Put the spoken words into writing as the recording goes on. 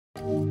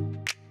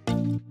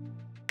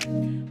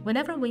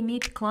Whenever we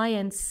meet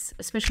clients,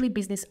 especially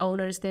business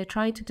owners, they're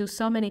trying to do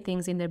so many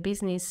things in their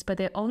business, but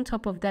they're on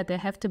top of that, they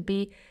have to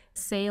be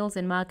sales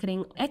and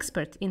marketing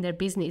expert in their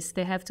business.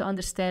 They have to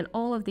understand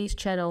all of these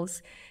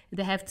channels.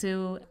 They have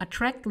to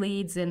attract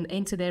leads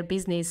into their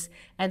business.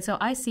 And so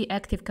I see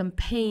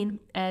ActiveCampaign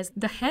as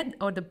the head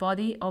or the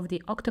body of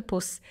the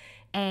octopus,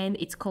 and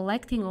it's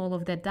collecting all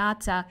of the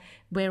data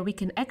where we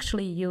can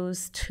actually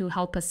use to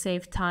help us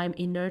save time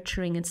in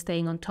nurturing and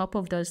staying on top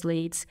of those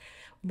leads.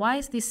 Why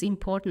is this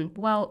important?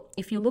 Well,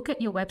 if you look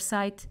at your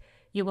website,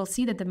 you will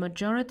see that the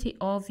majority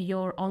of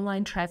your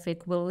online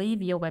traffic will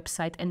leave your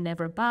website and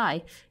never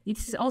buy.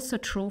 This is also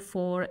true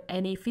for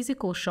any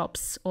physical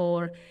shops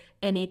or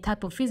any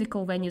type of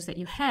physical venues that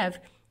you have.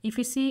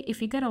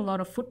 If you get a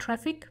lot of foot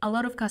traffic, a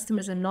lot of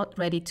customers are not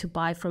ready to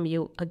buy from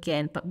you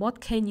again. But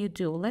what can you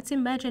do? Let's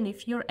imagine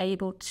if you're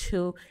able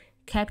to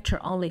capture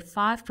only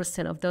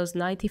 5% of those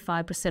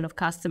 95% of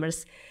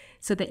customers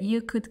so that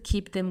you could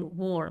keep them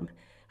warm.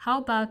 How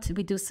about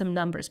we do some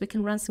numbers? We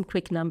can run some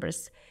quick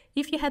numbers.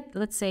 If you had,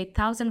 let's say,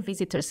 1,000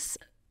 visitors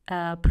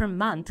per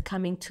month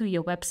coming to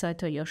your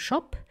website or your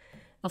shop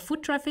of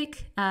foot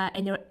traffic,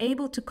 and you're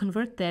able to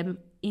convert them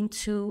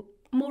into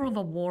more of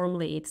a warm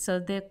lead. So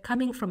they're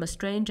coming from a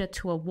stranger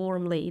to a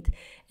warm lead.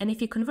 And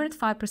if you convert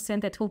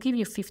 5%, that will give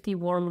you 50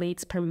 warm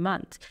leads per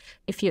month.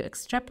 If you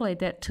extrapolate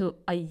that to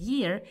a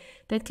year,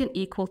 that can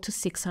equal to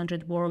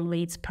 600 warm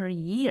leads per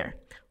year.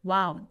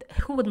 Wow,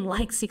 who wouldn't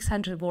like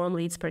 600 warm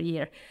leads per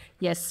year?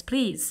 Yes,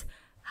 please.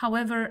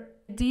 However,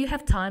 do you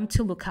have time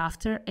to look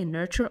after and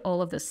nurture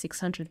all of the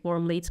 600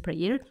 warm leads per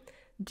year?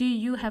 Do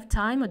you have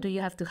time, or do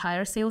you have to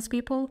hire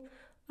salespeople?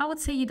 I would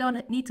say you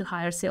don't need to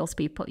hire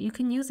salespeople. You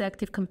can use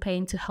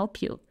ActiveCampaign to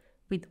help you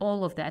with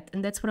all of that.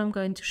 And that's what I'm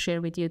going to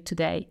share with you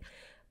today.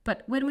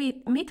 But when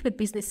we meet with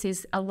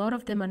businesses, a lot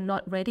of them are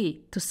not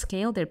ready to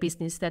scale their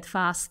business that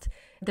fast.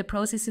 The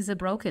processes are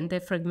broken,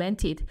 they're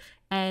fragmented,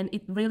 and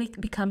it really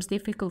becomes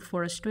difficult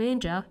for a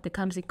stranger that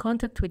comes in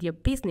contact with your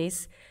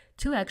business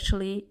to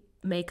actually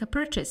make a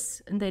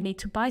purchase, and they need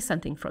to buy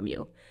something from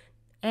you.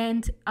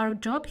 And our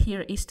job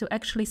here is to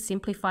actually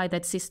simplify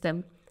that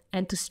system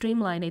and to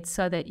streamline it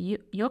so that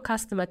your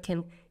customer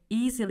can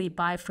easily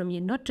buy from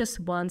you, not just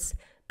once,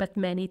 but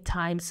many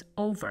times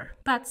over.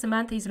 But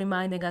Samantha is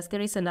reminding us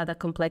there is another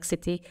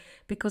complexity,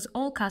 because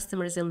all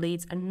customers and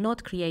leads are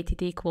not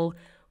created equal.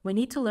 We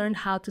need to learn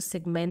how to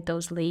segment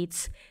those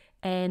leads.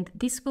 And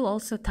this will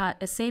also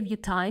save you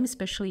time,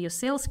 especially your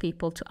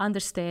salespeople, to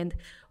understand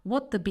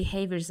what the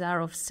behaviors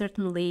are of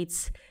certain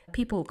leads,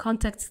 people,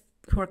 contacts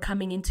who are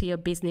coming into your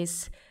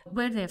business,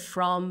 where they're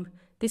from.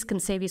 This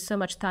can save you so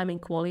much time in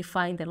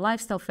qualifying their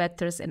lifestyle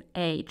factors and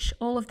age.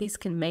 All of these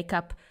can make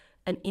up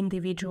an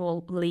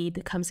individual lead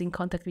that comes in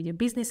contact with your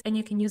business, and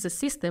you can use a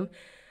system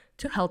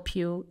to help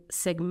you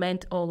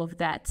segment all of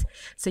that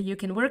so you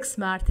can work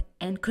smart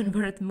and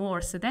convert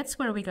more. So that's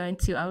where we're going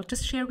to. I'll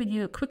just share with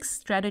you quick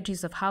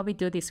strategies of how we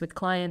do this with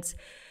clients.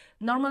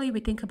 Normally,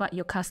 we think about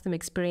your customer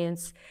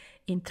experience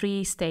in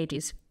 3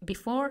 stages: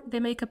 before they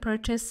make a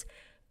purchase,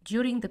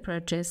 during the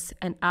purchase,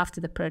 and after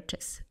the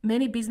purchase.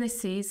 Many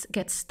businesses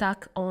get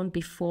stuck on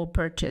before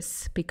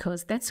purchase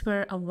because that's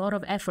where a lot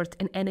of effort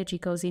and energy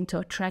goes into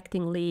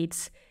attracting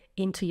leads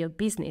into your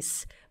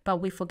business. But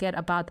we forget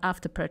about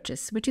after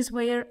purchase, which is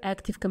where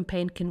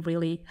ActiveCampaign can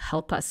really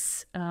help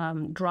us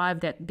drive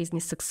that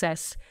business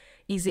success,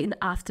 is in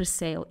after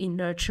sale, in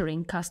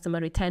nurturing customer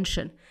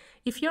retention.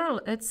 If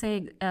you're, let's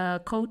say, a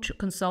coach,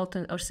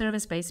 consultant, or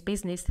service-based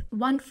business,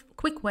 one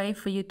quick way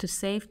for you to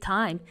save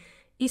time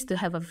is to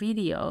have a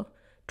video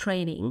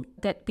training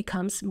that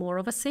becomes more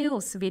of a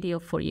sales video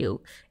for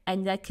you.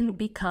 And that can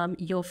become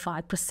your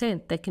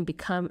 5%. That can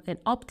become an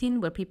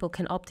opt-in where people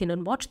can opt in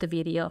and watch the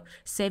video,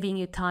 saving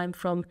you time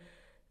from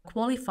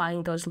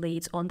qualifying those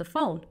leads on the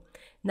phone.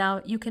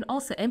 Now, you can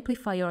also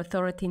amplify your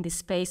authority in this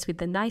space with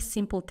a nice,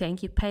 simple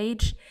thank you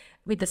page,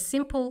 with a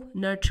simple,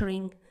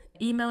 nurturing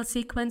email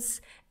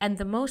sequence. And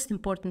the most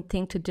important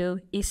thing to do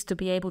is to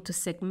be able to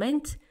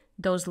segment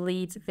those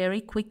leads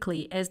very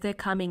quickly as they're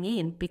coming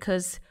in,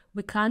 because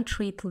we can't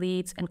treat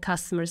leads and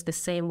customers the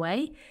same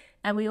way.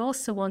 And we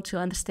also want to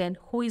understand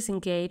who is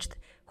engaged,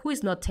 who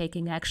is not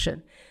taking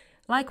action.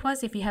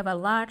 Likewise, if you have a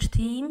large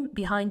team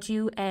behind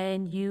you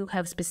and you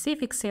have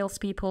specific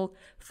salespeople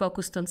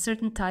focused on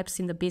certain types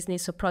in the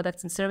business or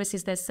products and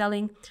services they're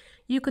selling,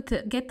 you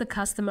could get the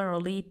customer or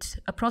lead,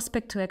 a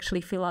prospect, to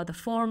actually fill out the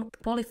form,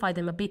 qualify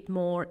them a bit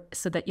more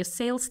so that your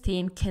sales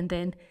team can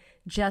then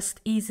just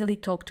easily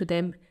talk to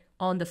them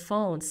on the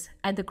phones.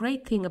 And the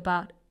great thing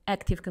about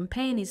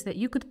ActiveCampaign is that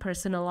you could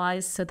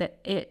personalize so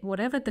that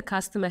whatever the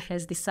customer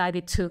has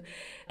decided to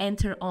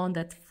enter on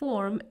that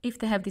form, if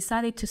they have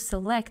decided to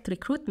select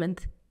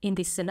recruitment in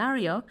this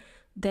scenario,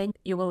 then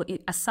you will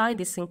assign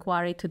this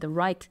inquiry to the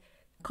right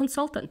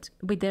consultant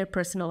with their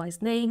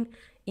personalized name,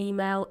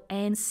 email,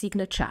 and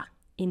signature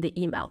in the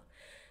email.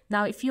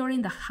 Now, if you're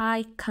in the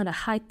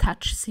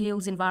high-touch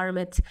sales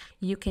environment,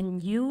 you can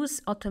use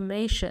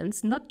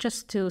automations, not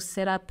just to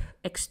set up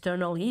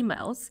external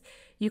emails.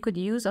 You could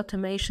use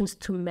automations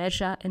to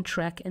measure and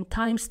track and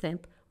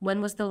timestamp.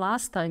 When was the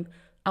last time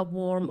a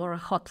warm or a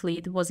hot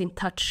lead was in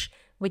touch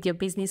with your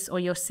business or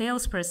your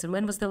salesperson?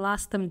 When was the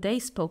last time they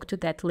spoke to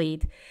that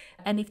lead?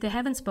 And if they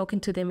haven't spoken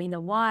to them in a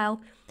while,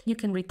 you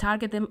can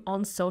retarget them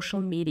on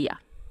social media.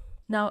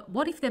 Now,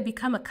 what if they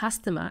become a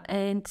customer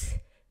and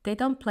they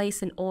don't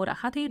place an order?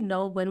 How do you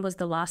know when was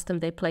the last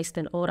time they placed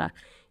an order?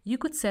 You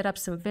could set up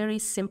some very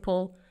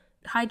simple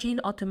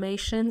hygiene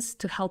automations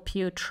to help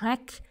you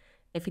track.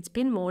 If it's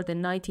been more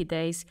than 90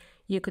 days,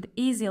 you could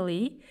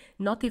easily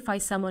notify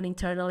someone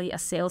internally, a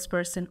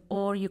salesperson,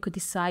 or you could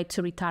decide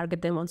to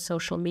retarget them on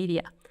social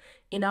media.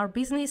 In our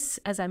business,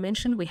 as I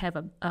mentioned, we have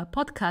a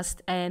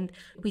podcast and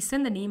we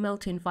send an email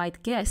to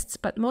invite guests,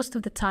 but most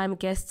of the time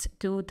guests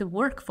do the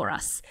work for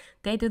us.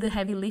 They do the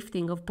heavy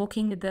lifting of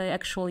booking the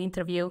actual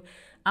interview,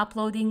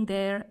 uploading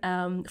their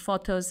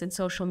photos and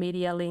social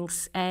media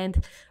links,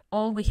 and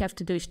all we have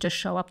to do is just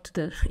show up to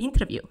the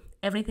interview.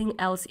 Everything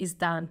else is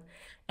done.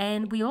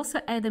 And we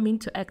also add them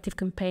into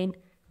ActiveCampaign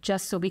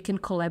just so we can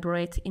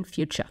collaborate in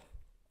future.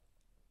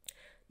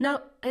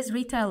 Now, as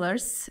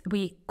retailers,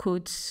 we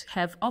could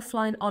have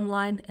offline,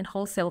 online, and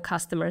wholesale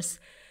customers.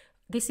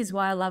 This is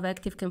why I love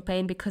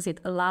ActiveCampaign, because it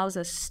allows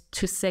us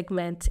to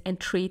segment and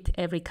treat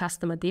every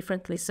customer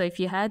differently. So if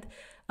you had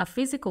a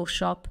physical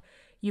shop,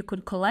 you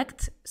could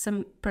collect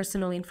some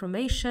personal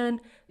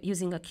information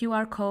using a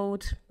QR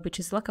code, which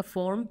is like a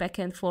form,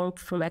 backend form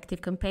from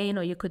ActiveCampaign,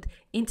 or you could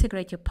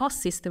integrate your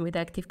POS system with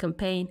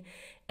ActiveCampaign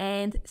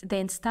and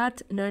then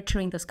start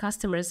nurturing those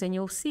customers. And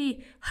you'll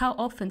see how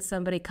often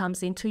somebody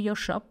comes into your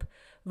shop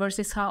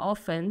versus how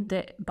often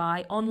they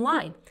buy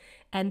online.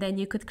 And then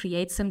you could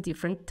create some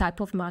different type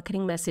of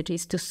marketing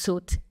messages to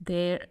suit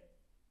their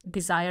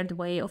desired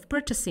way of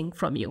purchasing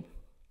from you.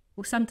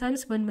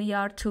 Sometimes when we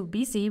are too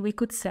busy, we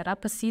could set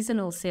up a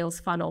seasonal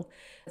sales funnel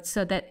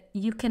so that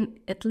you can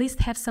at least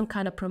have some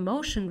kind of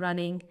promotion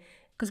running,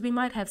 because we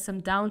might have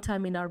some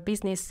downtime in our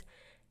business,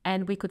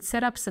 and we could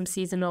set up some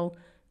seasonal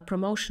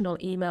promotional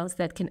emails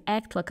that can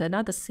act like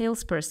another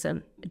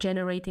salesperson,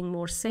 generating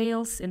more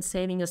sales and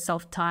saving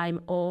yourself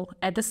time all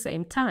at the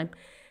same time.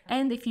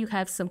 And if you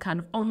have some kind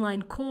of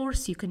online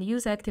course, you can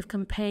use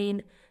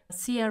ActiveCampaign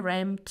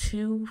CRM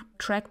to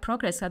track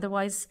progress.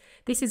 Otherwise,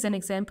 this is an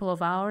example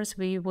of ours.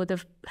 We would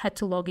have had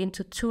to log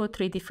into 2 or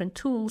 3 different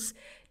tools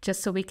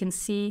just so we can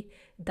see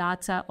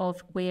data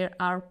of where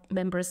our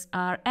members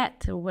are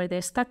at or where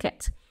they're stuck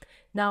at.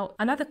 Now,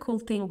 another cool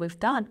thing we've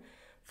done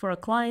for a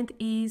client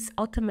is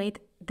automate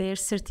their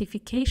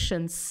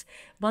certifications.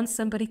 Once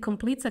somebody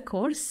completes a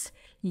course,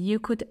 you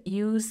could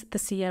use the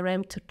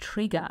CRM to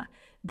trigger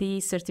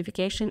the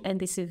certification, and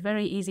this is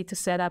very easy to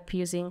set up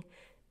using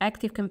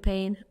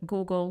ActiveCampaign,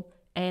 Google,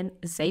 and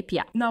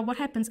Zapier. Now, what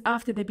happens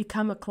after they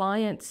become a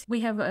client? We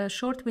have a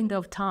short window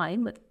of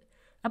time,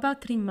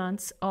 about 3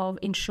 months, of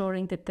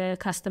ensuring that the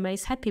customer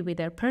is happy with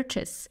their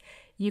purchase.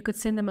 You could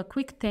send them a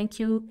quick thank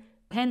you,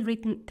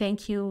 handwritten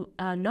thank you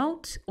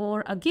note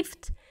or a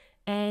gift,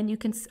 and you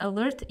can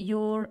alert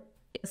your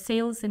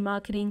sales and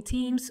marketing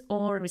teams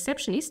or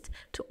receptionist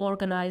to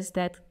organize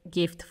that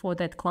gift for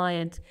that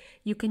client.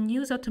 You can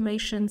use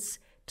automations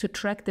to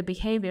track the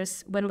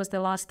behaviors. When was the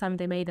last time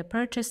they made a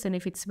purchase? And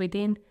if it's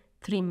within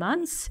 3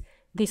 months,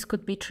 this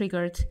could be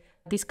triggered.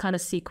 This kind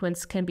of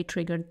sequence can be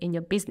triggered in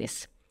your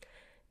business.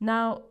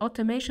 Now,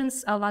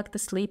 automations are like the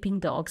sleeping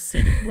dogs.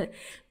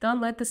 Don't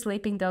let the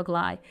sleeping dog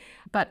lie.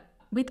 But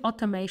with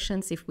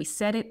automations, if we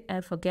set it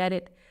and forget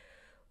it,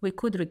 we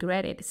could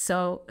regret it.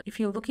 So if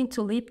you're looking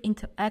to leap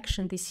into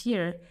action this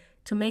year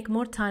to make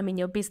more time in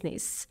your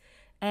business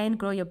and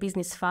grow your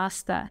business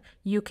faster,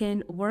 you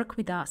can work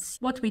with us.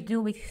 What we do,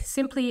 we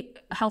simply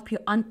help you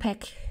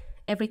unpack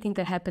everything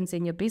that happens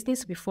in your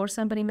business before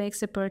somebody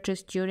makes a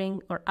purchase,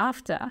 during or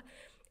after,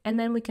 and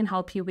then we can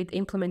help you with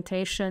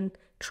implementation,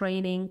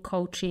 training,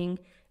 coaching,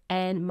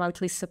 and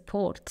monthly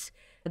support.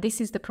 This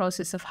is the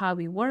process of how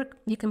we work.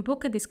 You can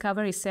book a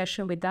discovery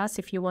session with us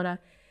if you want to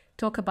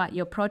talk about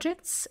your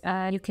projects.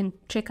 You can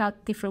check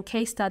out different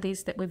case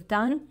studies that we've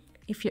done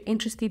if you're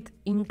interested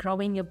in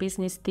growing your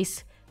business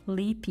this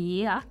leap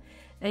year.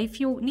 If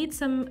you need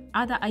some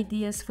other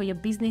ideas for your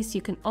business,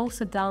 you can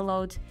also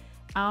download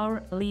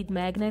our lead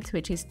magnet,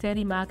 which is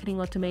 30 marketing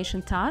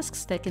automation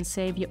tasks that can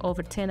save you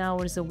over 10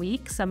 hours a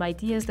week. Some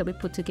ideas that we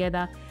put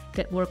together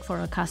that work for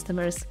our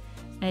customers,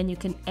 and you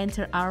can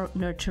enter our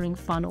nurturing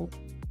funnel.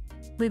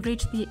 We've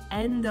reached the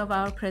end of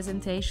our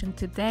presentation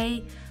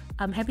today.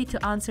 I'm happy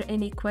to answer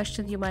any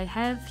questions you might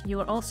have. You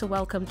are also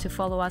welcome to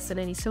follow us on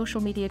any social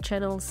media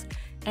channels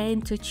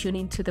and to tune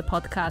into the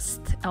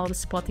podcast on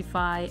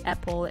Spotify,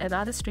 Apple, and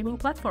other streaming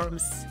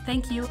platforms.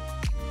 Thank you.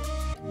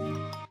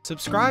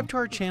 Subscribe to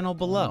our channel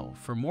below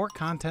for more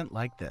content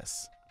like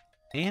this.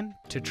 And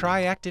to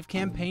try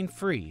ActiveCampaign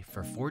free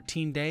for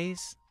 14 days,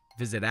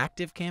 visit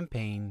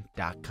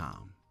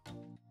ActiveCampaign.com.